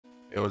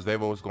It was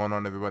Davo. What's going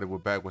on, everybody? We're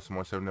back with some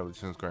more 7 Deadly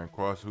Sins Grand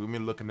Cross. We've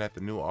been looking at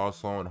the new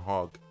OSLO and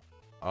Hawk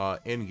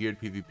in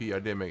geared PvP. I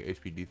did make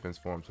HP defense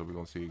for them, so we're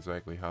going to see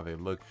exactly how they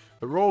look.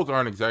 The rolls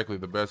aren't exactly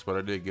the best, but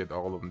I did get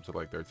all of them to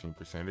like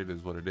 13%. It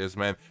is what it is,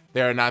 man.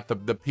 They are not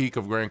the peak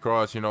of Grand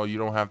Cross. You know, you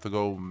don't have to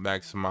go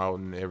max them out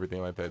and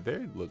everything like that.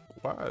 They look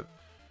wild.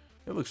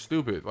 It looks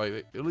stupid.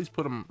 Like, at least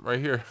put them right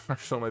here or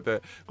something like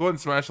that. Go ahead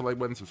and smash the like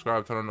button,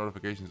 subscribe, turn on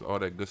notifications, all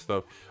that good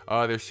stuff.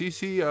 Their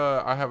CC,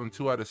 I have them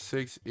 2 out of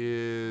 6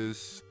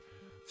 is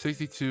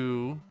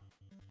 62,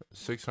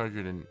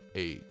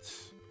 608,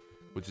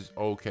 which is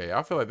okay.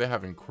 I feel like they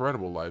have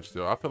incredible life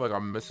steal. I feel like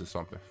I'm missing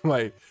something.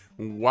 Like,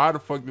 why the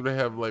fuck do they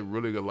have like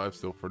really good life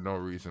steal for no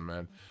reason,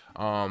 man?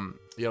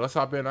 Yeah, let's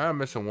hop in. I am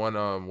missing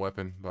one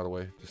weapon, by the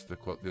way. Just the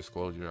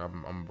disclosure.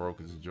 I'm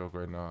broke as a joke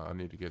right now. I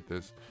need to get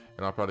this,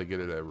 and I'll probably get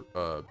it at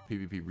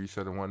PvP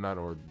reset and whatnot,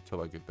 or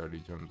until I get 30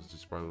 gems. It's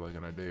just probably like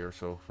in a day or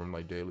so from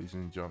like dailies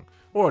and junk,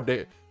 or a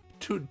day,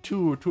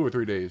 two or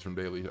 3 days from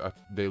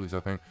dailies, I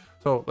think.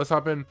 So let's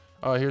hop in.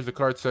 Here's the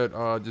card set.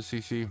 Just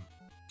CC.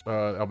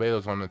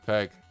 Albedo's on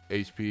attack.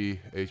 HP.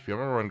 I'm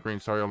gonna run green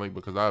Sario Link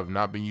because I have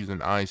not been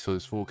using Eyes to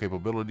its full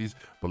capabilities.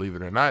 Believe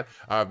it or not,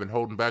 I've been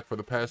holding back for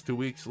the past 2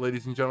 weeks,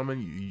 ladies and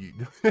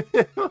gentlemen.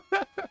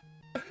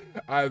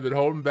 I've been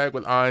holding back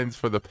with Eyes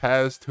for the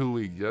past 2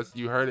 weeks. Yes,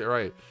 you heard it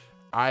right.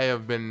 I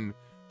have been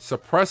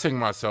suppressing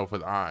myself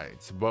with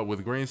Eyes, but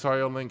with green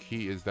Sario Link,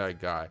 he is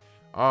that guy.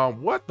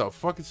 What the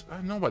fuck is?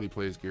 Nobody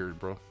plays geared,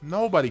 bro.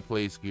 Nobody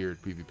plays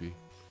geared PvP.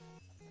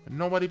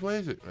 Nobody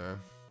plays it, man.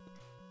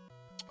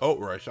 Oh,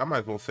 rush. I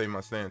might as well save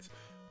my stance.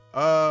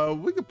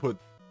 We could put.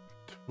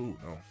 Ooh,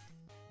 no.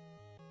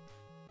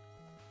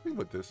 We can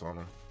put this on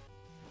him.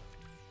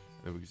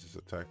 Then we can just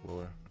attack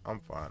lower. I'm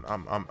fine.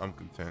 I'm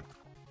content.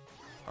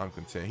 I'm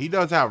content. He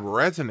does have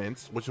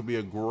resonance, which will be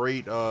a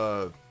great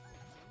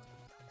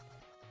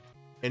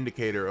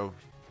indicator of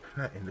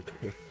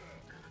indicator.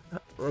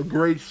 A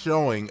great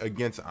showing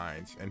against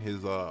Ainz and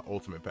his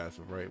ultimate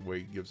passive, right? Where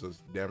he gives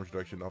us damage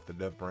reduction off the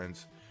death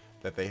brands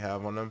that they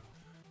have on them.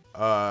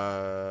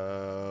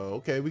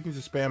 Okay, we can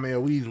just spam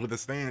AoEs with the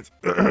stance.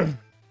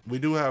 We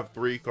do have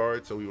 3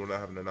 cards, so we will not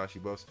have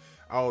Nanashi buffs.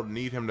 I'll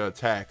need him to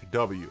attack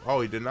W.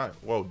 Oh, he did not.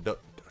 Whoa,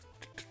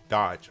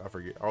 dodge. I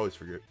forget. I always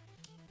forget.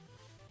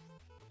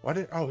 Why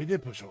did? Oh, he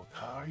did push over.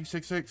 He's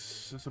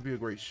 6'6". This will be a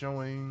great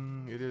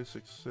showing. It is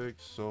 6'6".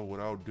 So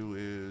what I'll do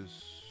is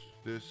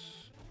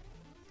this,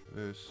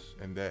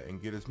 and that,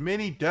 and get as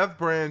many death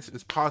brands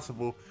as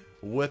possible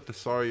with the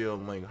Sario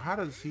Link. How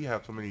does he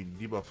have so many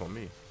debuffs on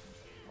me?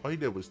 All he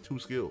did was 2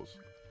 skills.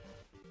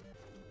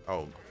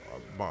 Oh,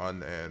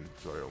 Bond and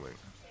Sario Link.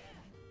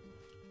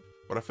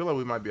 But I feel like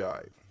we might be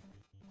alright.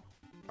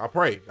 I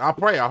pray.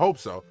 I hope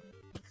so.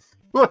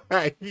 We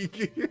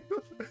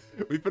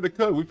finna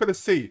cook. We finna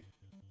see.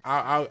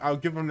 I'll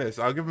give him this.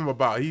 I'll give him a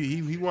bow.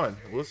 He won.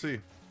 We'll see.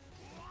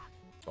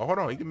 Oh, hold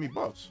on. He give me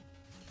buffs.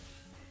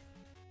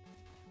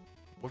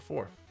 What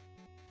for?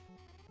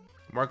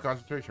 Market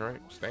concentration,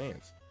 right?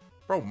 Stands.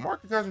 Bro,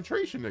 market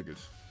concentration,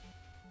 niggas.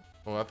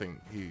 Well, I think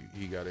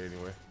he got it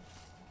anyway.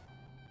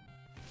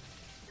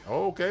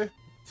 Oh, okay.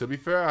 To be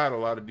fair, I had a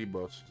lot of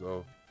debuffs,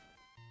 so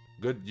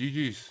good.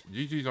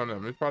 GG's on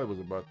them. It probably was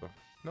a bot though.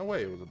 No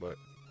way, it was a bot.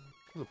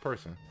 It was a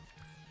person.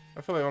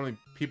 I feel like only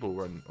people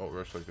run ult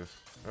rush like this,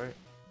 right?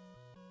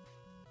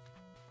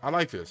 I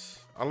like this.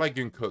 I like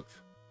getting cooked.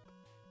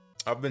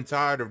 I've been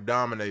tired of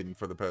dominating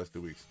for the past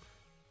 2 weeks.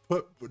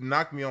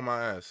 Knock me on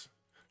my ass.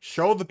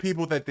 Show the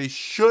people that they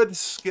should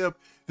skip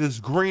this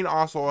green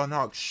OSLO and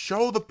Hawk.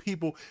 Show the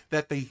people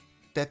that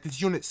this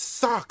unit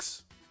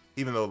sucks,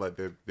 even though like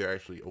they're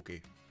actually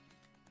okay.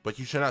 But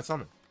you should not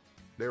summon.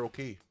 They're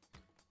okay.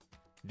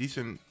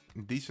 Decent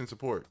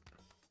support.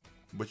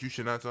 But you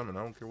should not summon.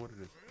 I don't care what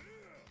it is.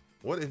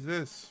 What is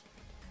this?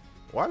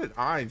 Why did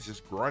Ainz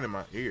just grunt in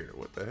my ear?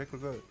 What the heck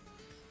was that?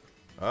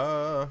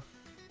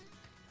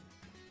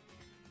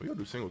 We gotta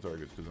do single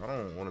targets because I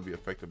don't want to be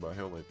affected by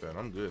hell like that.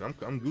 I'm good.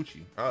 I'm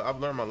Gucci. I've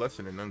learned my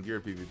lesson in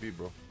ungeared PvP,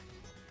 bro.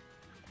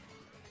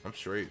 I'm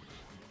straight.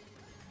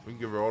 We can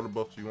give her all the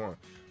buffs you want.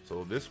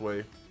 So this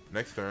way,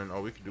 next turn,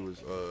 all we can do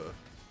is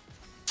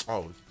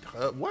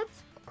what?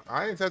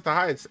 Ainz has the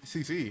highest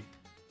CC.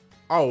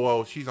 Oh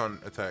well, she's on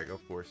attack,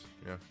 of course.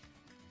 Yeah.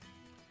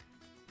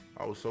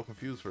 I was so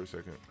confused for a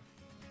second.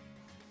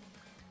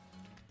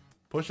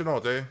 Push it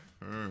on, eh?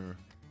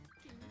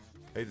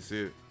 Hate to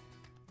see it.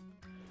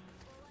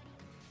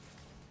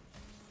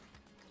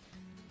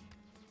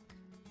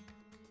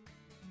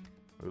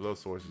 We love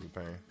sources of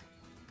pain.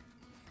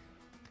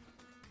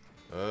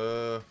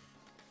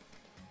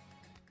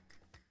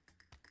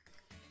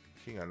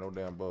 She ain't got no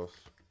damn buffs.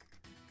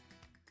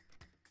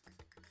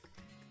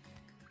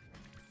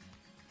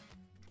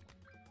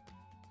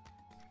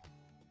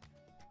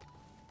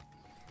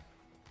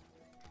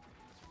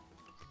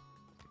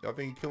 Y'all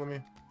think he killing me?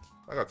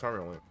 I got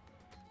timer on it.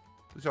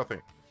 What y'all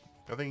think?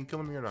 Y'all think he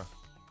killing me or not?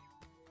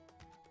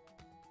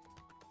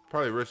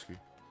 Probably risky.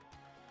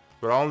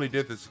 But I only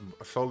did this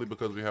solely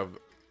because we have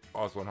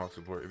OSLO and Hawk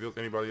support. If it was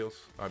anybody else,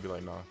 I'd be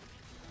like, nah.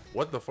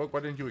 What the fuck? Why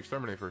didn't you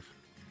exterminate first?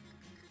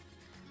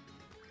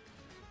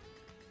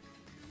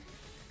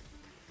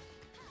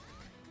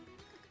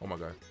 Oh my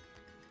god.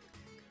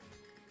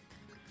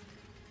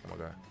 Oh my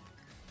god.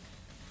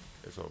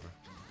 It's over.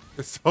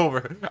 It's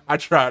over. I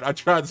tried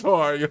so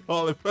hard,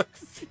 y'all.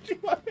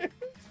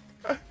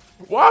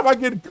 Why am I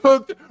getting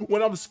cooked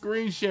when I'm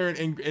screen sharing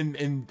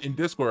in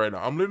Discord right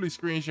now? I'm literally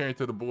screen sharing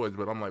to the boys,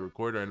 but I'm like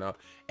recording right now,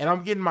 and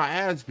I'm getting my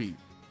ass beat.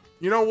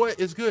 You know what?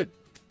 It's good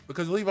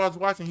because Levi's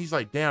watching. He's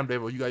like, "Damn,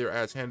 Davo, you got your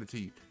ass handed to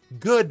you."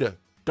 Good.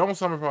 Don't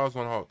summer falls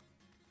on Hawk.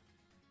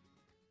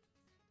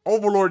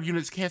 Overlord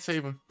units can't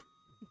save him.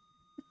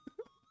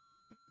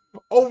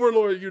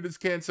 Overlord units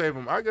can't save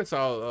him. I guess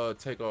I'll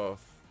take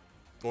off.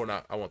 Or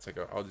not. I won't take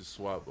off. I'll just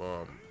swap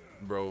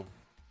bro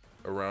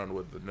around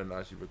with the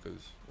Nanashi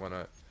because why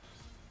not?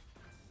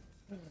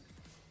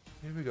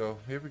 Here we go.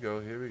 Here we go.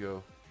 Here we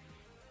go.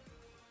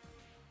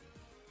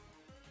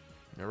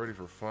 You ready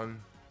for fun?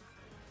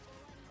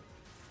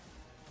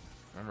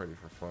 I'm ready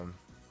for fun.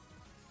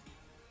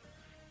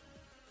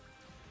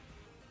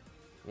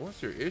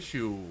 What's your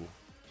issue?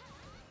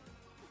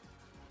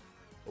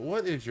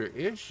 What is your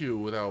issue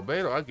with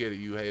Albedo? I get it.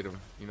 You hate him.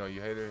 You know,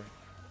 you hate her.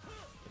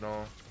 You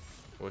know.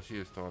 Well, she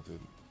is taunted,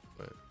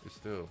 but it's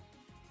still.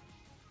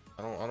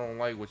 I don't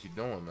like what you're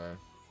doing, man.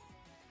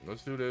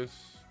 Let's do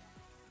this.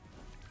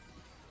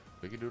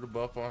 We can do the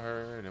buff on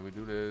her, and then we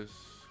do this.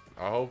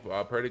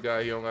 I pray to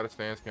God he don't got a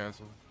stance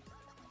cancel.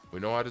 We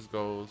know how this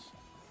goes.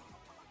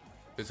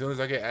 As soon as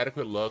I get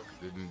adequate luck,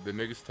 the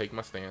niggas take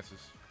my stances.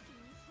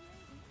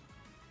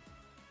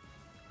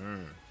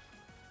 You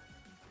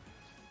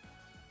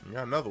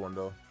got another one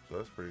though, so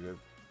that's pretty good.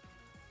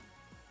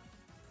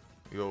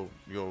 You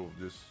go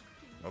just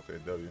okay,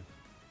 W.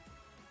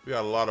 We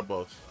got a lot of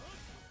buffs.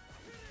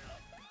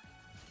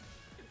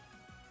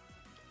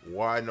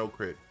 Why no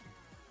crit?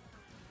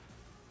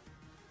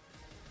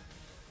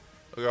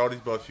 Look at all these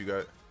buffs you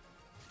got.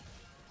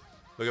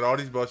 Look at all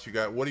these buffs you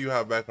got. What do you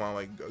have back on?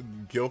 Like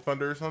Gil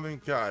Thunder or something?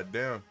 God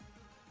damn.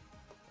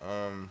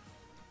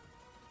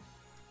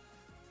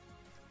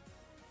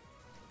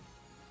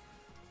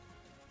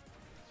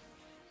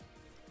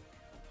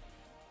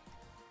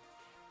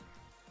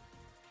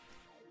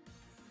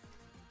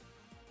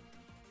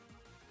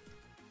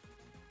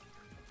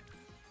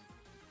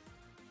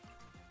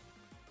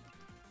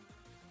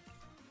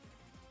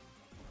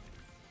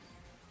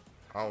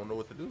 I don't know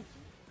what to do.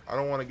 I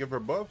don't want to give her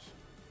buffs.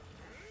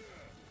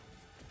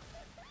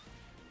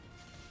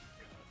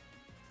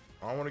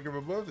 I don't want to give her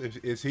buffs.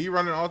 Is he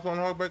running Oslo on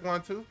Hog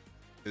backline too?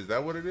 Is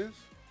that what it is?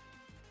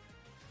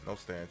 No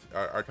stance.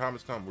 Our time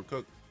has come. We're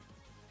cooked.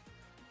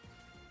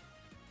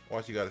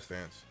 Why she got a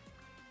stance?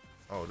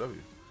 Oh,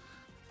 W.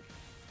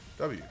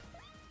 W.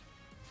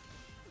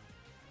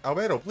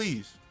 Albedo,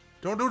 please.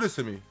 Don't do this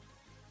to me.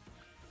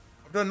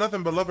 I've done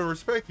nothing but love and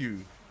respect you.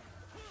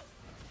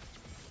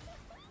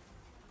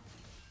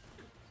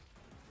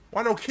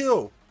 Why no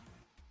kill?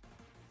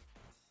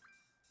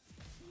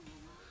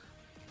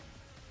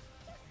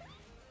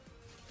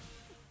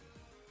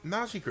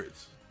 Now she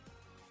crits.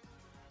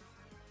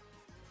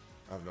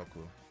 I have no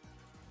clue.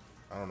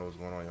 I don't know what's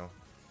going on, y'all.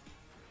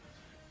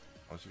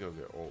 Oh, she gotta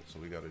get ult, so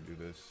we gotta do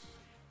this.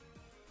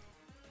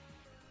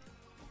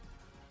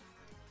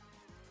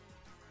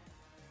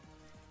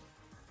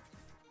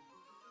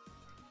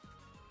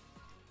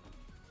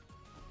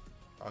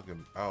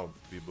 I'll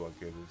be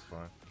blockaded, it's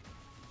fine.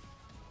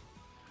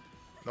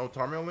 No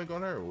Tarmiel link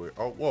on her? Or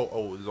oh, whoa,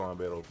 oh, it's on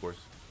Albedo, of course.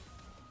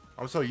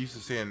 I'm so used to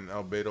seeing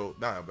Albedo,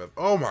 not Albedo.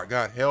 Oh my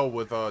god, hell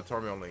with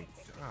Tarmiel link.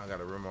 I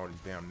gotta remember all these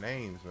damn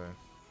names, man.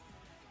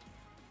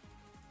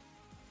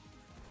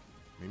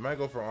 He might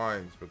go for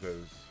Arms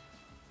because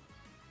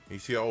he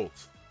see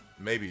ult.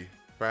 Maybe,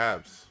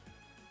 perhaps.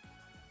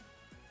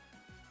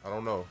 I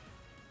don't know.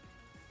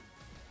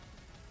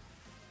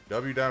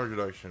 W damage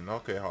reduction.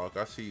 Okay, Hawk,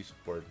 I see you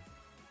supporting.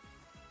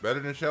 Better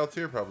than Shell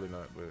Tier? Probably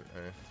not, but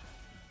eh.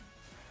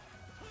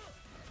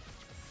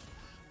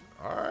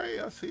 Alright,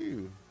 I see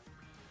you.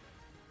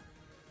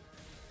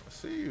 I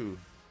see you.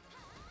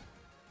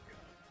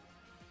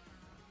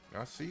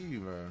 I see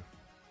you, man.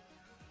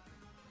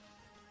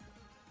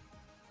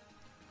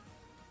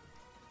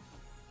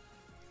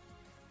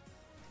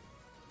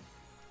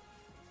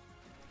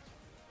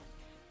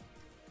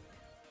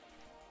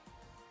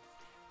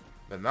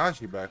 The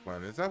Naji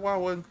backline. Is that why I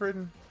wasn't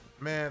critting?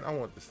 Man, I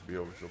want this to be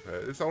over so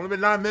bad. It's only been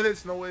 9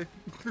 minutes. No way.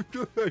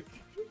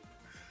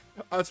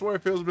 I swear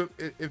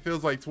it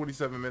feels like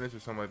 27 minutes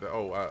or something like that.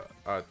 Oh,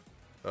 I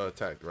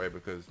attacked, right?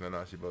 Because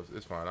Nanashi buffs.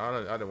 It's fine.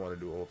 I didn't want to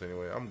do ult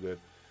anyway. I'm good.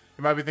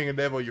 You might be thinking,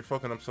 Davo, you're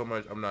fucking up so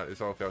much. I'm not.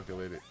 It's all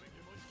calculated.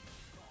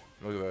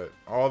 Look at that.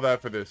 All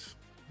that for this.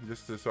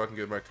 Just so I can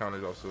get my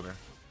counters off sooner.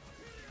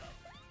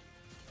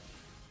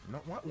 No,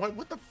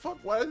 what the fuck?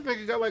 Why this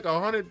nigga got like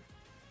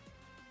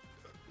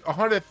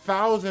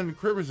 100,000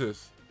 crit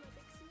resist?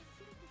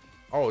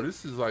 Oh,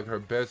 this is like her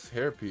best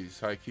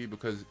hairpiece, high key,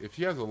 because if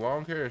she has a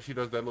long hair and she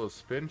does that little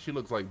spin, she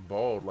looks like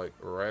bald, like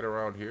right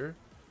around here.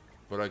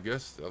 But I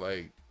guess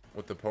like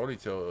with the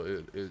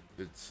ponytail,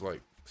 it's like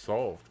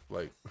solved,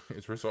 like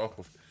it's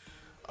resolved.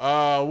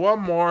 One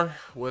more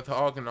with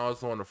Hawk and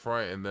Oslo on the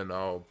front, and then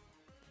I'll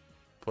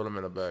put them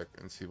in the back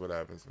and see what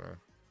happens, man.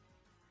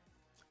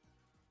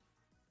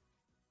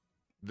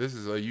 This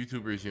is a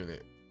YouTuber's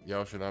unit.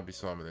 Y'all should not be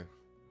summoning.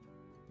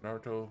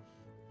 Naruto.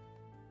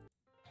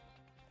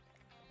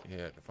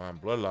 Yeah, to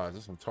find bloodlines.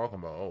 That's what I'm talking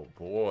about. Oh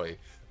boy.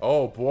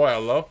 Oh boy, I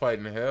love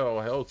fighting Hell.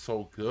 Hell's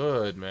so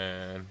good,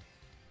 man.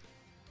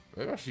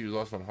 Maybe I should use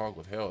Lost on Hawk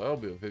with Hell. That'll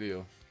be a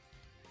video.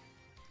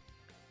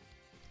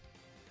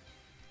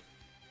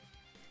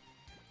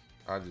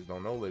 I just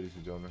don't know, ladies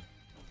and gentlemen.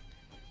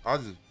 I'll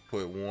just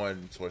put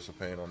one source of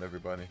pain on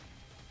everybody.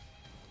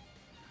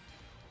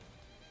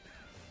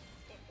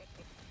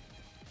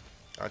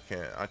 I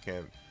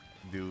can't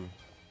do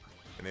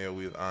an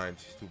AoE with Iron.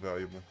 She's too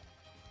valuable.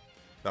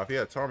 Now, if he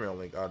had Tarmiel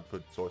Link, I'd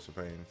put Source of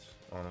Pains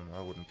on him.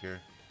 I wouldn't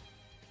care.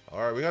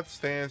 Alright, we got the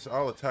stance.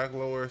 I'll attack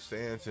lower,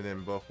 stance, and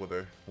then buff with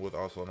her. With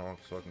also an Hawk,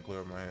 so I can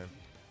clear up my hand.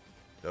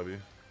 W.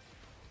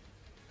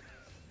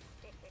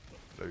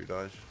 W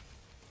dodge.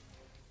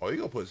 Oh, you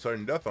gonna put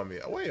Sudden Death on me.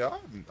 Oh, wait, I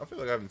feel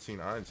like I haven't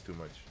seen Irons too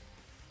much.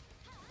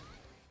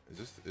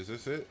 Is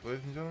this it,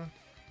 ladies and gentlemen?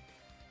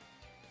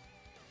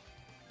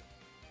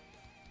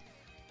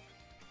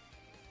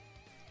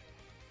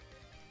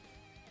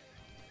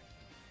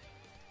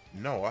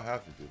 No, I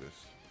have to do this.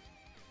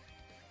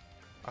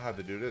 I have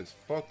to do this.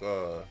 Fuck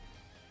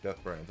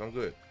Death Brands. I'm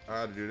good. I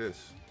have to do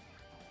this.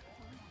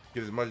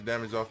 Get as much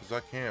damage off as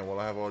I can while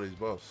I have all these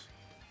buffs.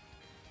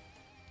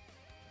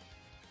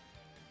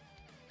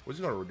 Which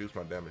is gonna reduce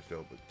my damage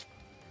though, but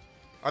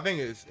I think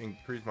it's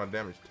increased my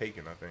damage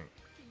taken, I think.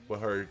 But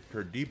her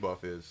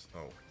debuff is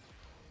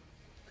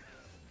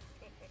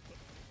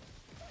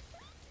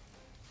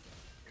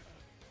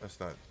that's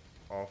not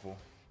awful.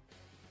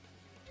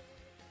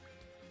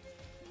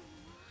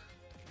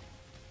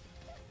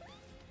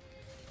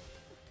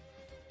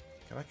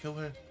 Can I kill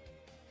her?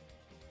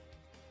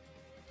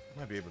 I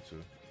might be able to.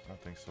 I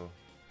don't think so.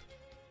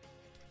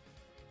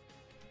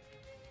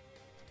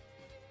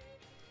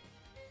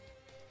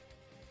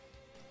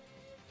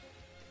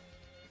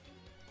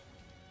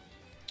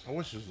 I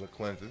wish this was a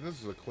cleanse. If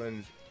this is a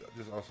cleanse,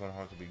 this also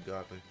has to be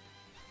godly.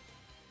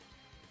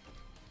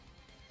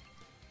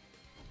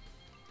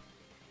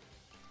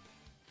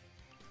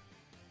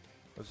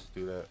 Let's just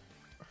do that.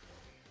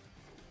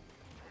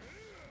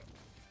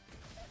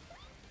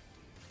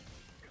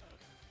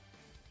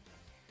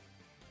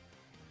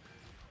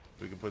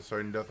 We can put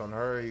Certain Death on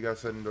her. He got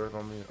Sudden Death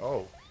on me.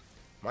 Oh,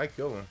 might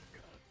kill him.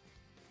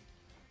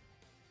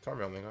 Tell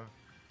me on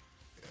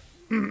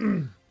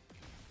nigga.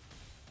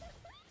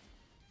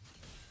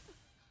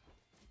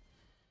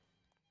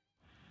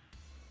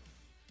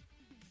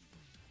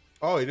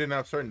 Oh, he didn't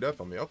have Certain Death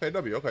on me. Okay,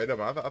 W. Okay,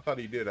 W. I thought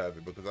he did have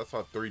it because I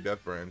saw 3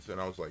 Death Brands and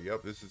I was like,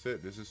 "Yep, this is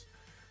it. This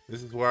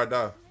is where I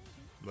die."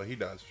 But he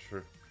dies for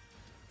sure.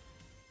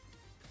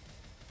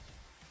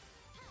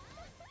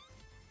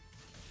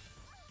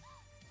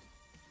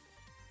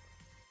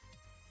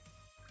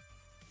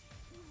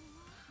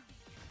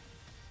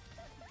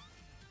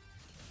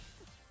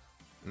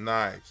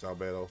 Nice,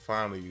 Albedo.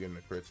 Finally, you're getting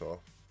the crits off.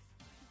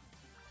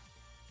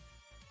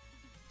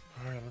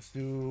 All right, let's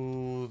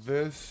do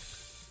this.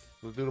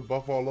 Let's do the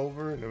buff all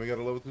over, and then we got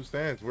a level 2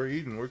 stance. We're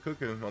eating, we're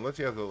cooking. Unless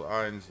he has the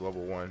irons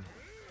level 1.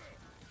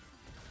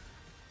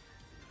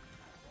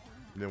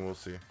 Then we'll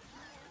see.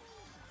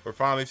 We're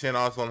finally seeing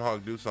OSLO and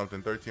Hawk do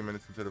something 13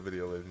 minutes into the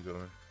video, ladies and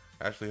gentlemen.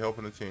 Actually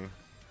helping the team.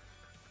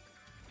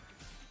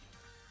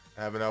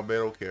 Having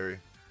Albedo carry.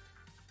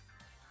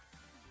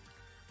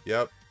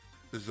 Yep.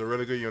 This is a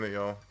really good unit,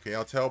 y'all. Can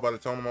y'all tell by the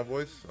tone of my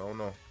voice? I don't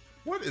know.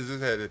 What is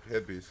this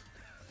headpiece?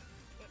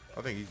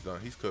 I think he's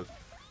done. He's cooked.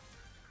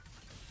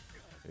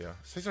 Yeah,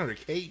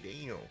 600k,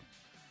 damn.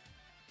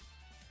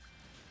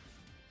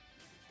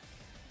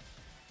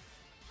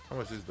 How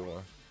much is the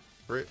one?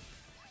 Crit,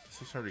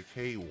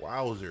 600k,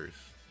 wowzers.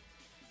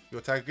 You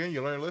attack again,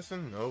 you learn to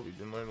listen? Nope, you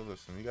didn't learn to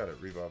listen. You got it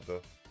revive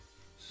though.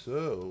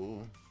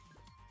 So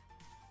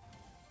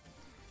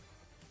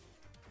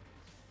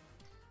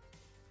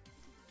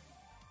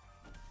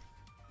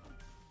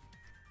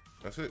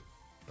that's it.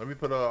 Let me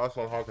put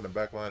OSLO and Hawk in the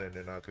back line and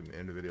then I can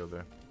end the video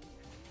there.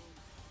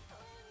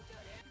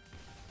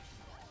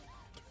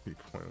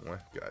 3.1,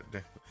 god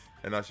damn.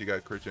 And now she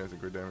got crit chance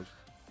and crit damage.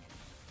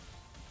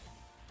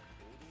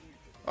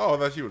 Oh, I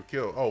thought she would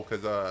kill. Oh,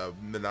 because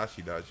now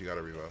she died. She got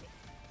a revive.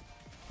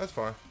 That's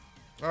fine.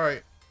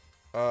 Alright.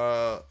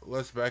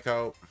 Let's back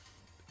out.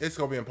 It's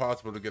going to be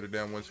impossible to get a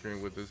damn win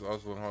screen with this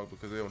OSLO and Hawk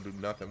because they don't do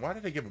nothing. Why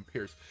did they give him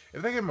Pierce?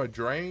 If they give him a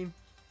Drain,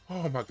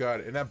 oh my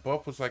god. And that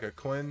buff was like a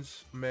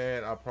cleanse,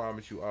 man, I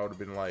promise you I would have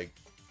been like,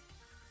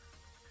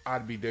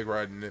 I'd be dick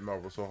riding it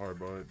Marvel so hard,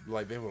 bro.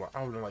 Like, they were like, I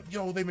would have been like,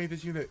 yo, they made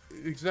this unit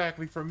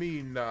exactly for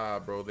me. Nah,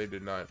 bro, they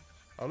did not.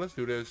 Let's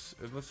do this.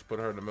 And let's put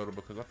her in the middle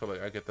because I feel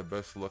like I get the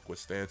best luck with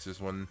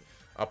stances when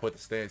I put the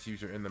stance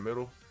user in the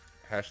middle.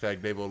 Hashtag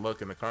Davo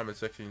luck in the comment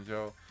section,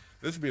 y'all.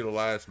 This will be the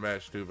last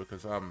match, too,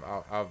 because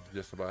I've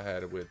just about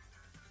had it with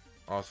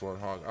OSLO and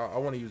Hawk. I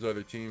want to use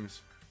other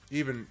teams.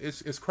 Even,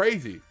 it's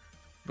crazy.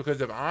 Because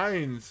if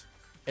Irons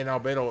and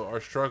Albedo are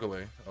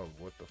struggling, oh,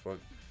 what the fuck?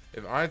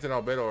 If Irons and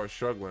Albedo are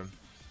struggling,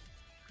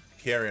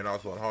 carrying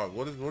OSLO and Hawk,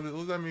 what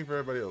does that mean for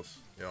everybody else?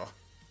 You know,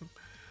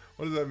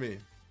 what does that mean?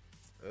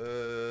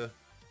 What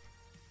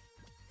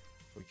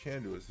we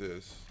can do is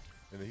this,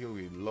 and then he'll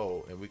be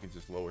low, and we can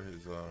just lower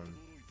his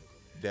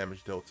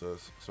damage dealt to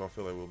us. So I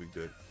feel like we'll be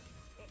good.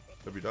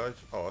 W dodge?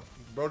 Oh,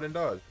 bro didn't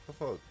dodge. What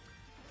the fuck?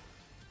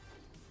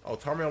 Oh,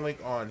 Tarmian Link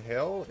on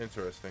Hell?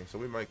 Interesting. So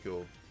we might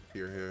kill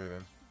here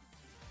then.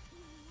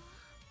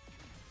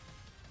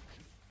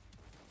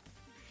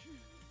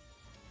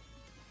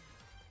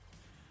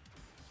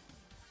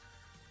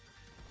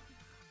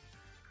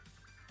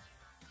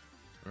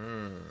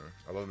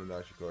 I love the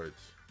Nashi cards.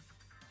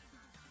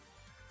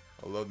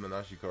 I love the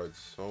Nashi cards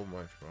so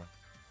much, bro.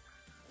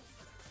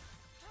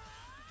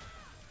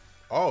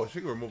 Oh, she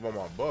can remove all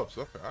my buffs.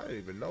 Okay, I didn't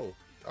even know.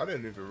 I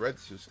didn't even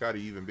register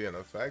Scotty even being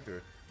a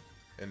factor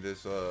in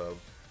this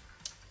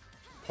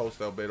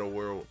post-albedo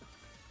world,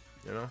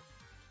 you know?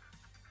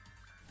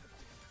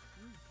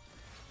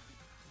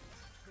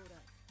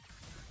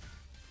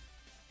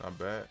 Not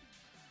bad.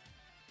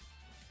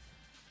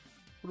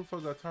 Who the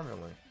fuck got Tarmian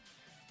Link?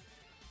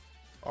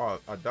 Oh,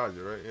 I dodged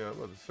it, right? Yeah, I was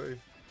about to say.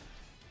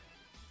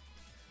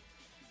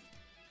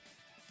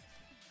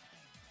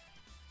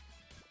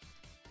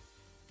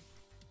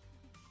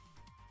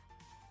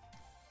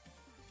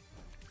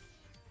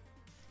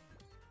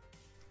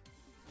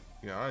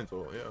 Yeah, I ain't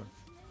told, yeah.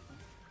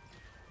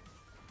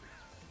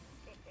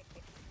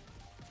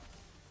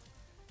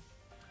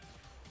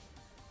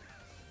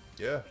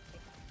 Yeah.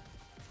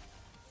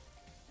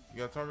 You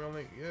got Tarmian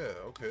Link? Yeah,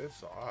 okay,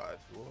 it's odd.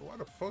 Well, why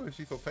the fuck is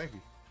she so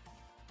tanky?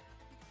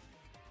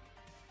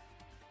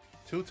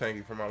 Too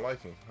tanky for my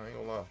liking, I ain't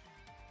gonna lie.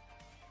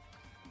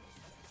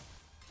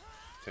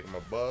 Taking my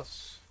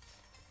bus.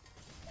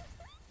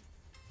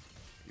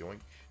 Yoink.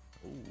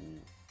 Ooh.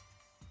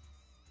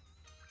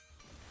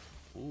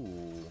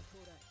 Ooh.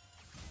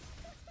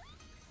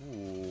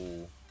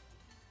 Ooh.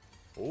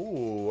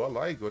 Ooh, I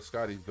like what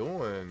Scotty's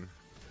doing.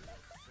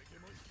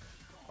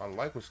 I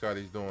like what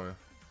Scotty's doing.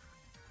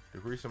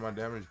 Decreasing my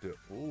damage to.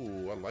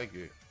 Ooh, I like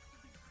it.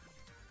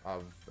 I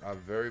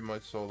very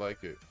much so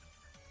like it.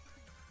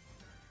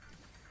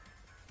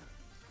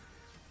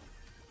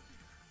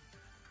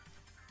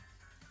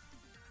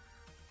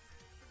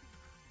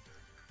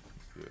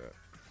 Let's do that.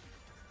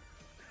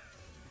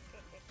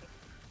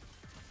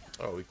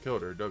 Oh, we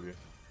killed her, W.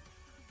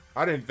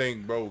 I didn't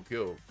think bro would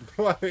kill.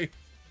 Like,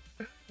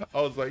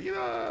 I was like, you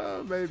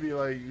know, maybe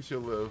like you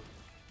should live.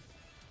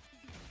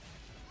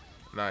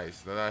 Nice.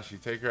 Then actually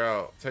take her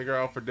out. Take her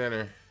out for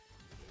dinner.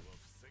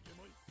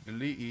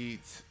 Delete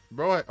eats.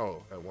 Bro,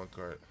 oh, that one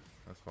card.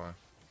 That's fine.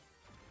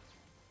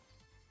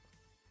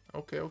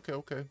 Okay.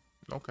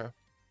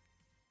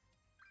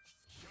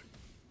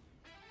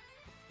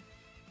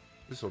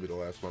 This will be the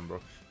last one, bro.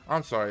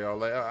 I'm sorry, y'all.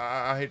 Like,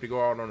 I hate to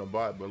go out on a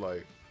bot, but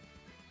like,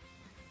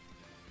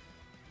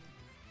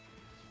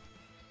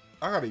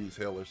 I gotta use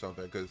Hail or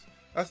something, because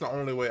that's the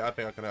only way I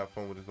think I can have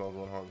fun with this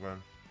OSLO Hawk,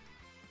 man.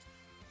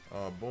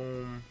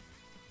 Boom.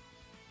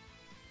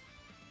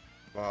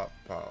 Bop,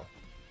 pow.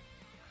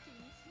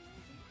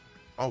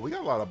 Oh, we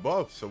got a lot of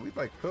buffs, so we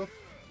might cook.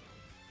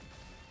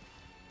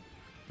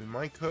 We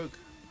might cook.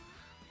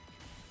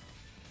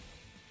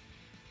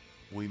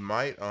 We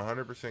might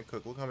 100%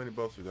 cook. Look how many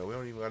buffs we got. We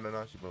don't even got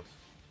Nanashi buffs.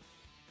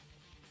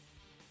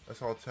 That's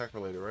all attack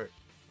related, right?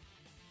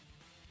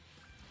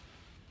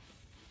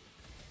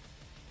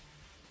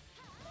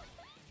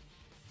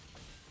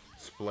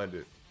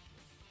 Splendid.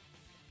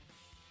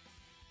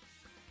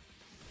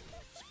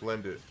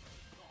 Splendid.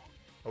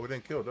 Oh, we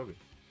didn't kill W.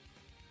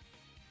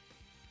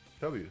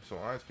 W, so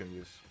Irons can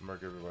just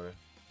murk everybody.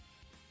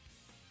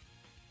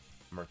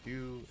 Mark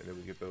you, and then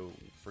we get the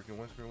freaking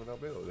windscreen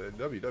without bail.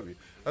 W.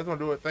 That's gonna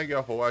do it. Thank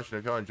y'all for watching.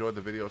 If y'all enjoyed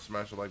the video,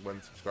 smash the like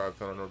button, subscribe,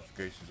 turn on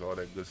notifications, all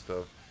that good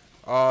stuff.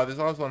 This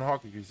OSLO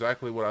Hawk is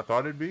exactly what I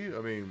thought it'd be.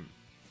 I mean,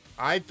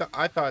 I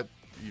thought,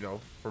 you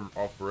know, from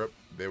off rip,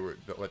 they were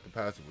like the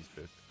passive was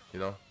good. You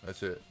know,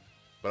 that's it.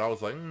 But I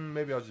was like,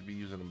 maybe I'll just be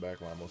using them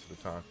backline most of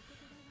the time.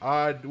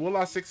 Will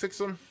I 6-6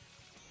 them?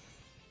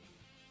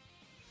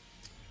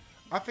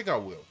 I think I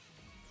will.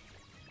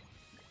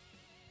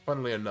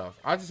 Funnily enough,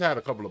 I just had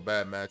a couple of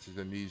bad matches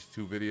in these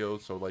two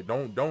videos, so like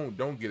don't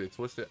get it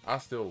twisted. I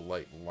still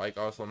like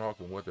OSLO Hawk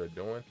and what they're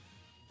doing,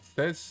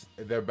 since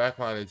their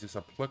backline is just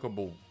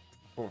applicable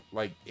for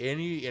like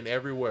any and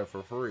everywhere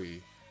for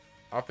free.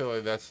 I feel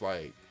like that's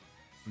like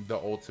the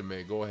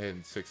ultimate. Go ahead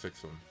and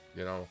 6-6 them,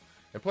 you know.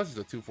 And plus, it's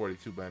a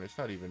 242 banner. It's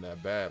not even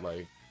that bad.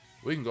 Like,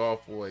 we can go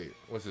off. Wait,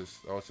 what's this?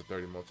 Oh, it's a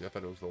 30 multi. I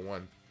thought it was the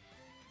one.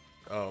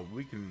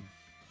 We can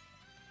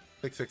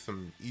 6-6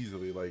 them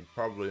easily. Like,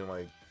 probably in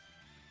like,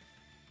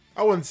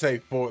 I wouldn't say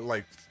for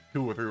like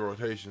 2 or 3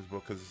 rotations,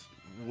 because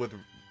with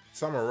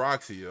Summer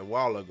Roxy a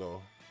while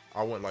ago,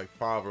 I went like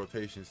 5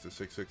 rotations to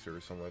 6-6 her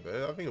or something like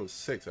that. I think it was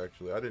 6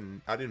 actually. I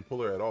didn't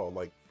pull her at all,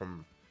 like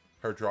from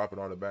her dropping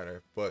on the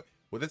banner. But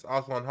with this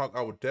OSLO Hawk,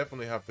 I would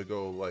definitely have to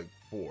go like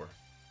 4,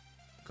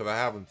 because I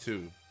have them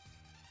 2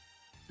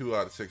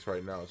 out of 6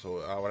 right now.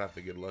 So I would have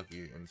to get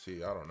lucky and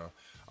see. I don't know.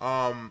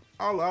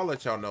 I'll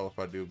let y'all know if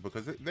I do,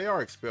 because they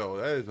are expelled.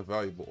 That is a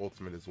valuable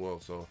ultimate as well.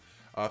 So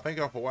thank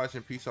y'all for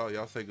watching. Peace out.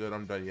 Y'all stay good.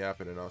 I'm done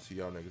yapping, and I'll see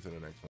y'all niggas in the next one.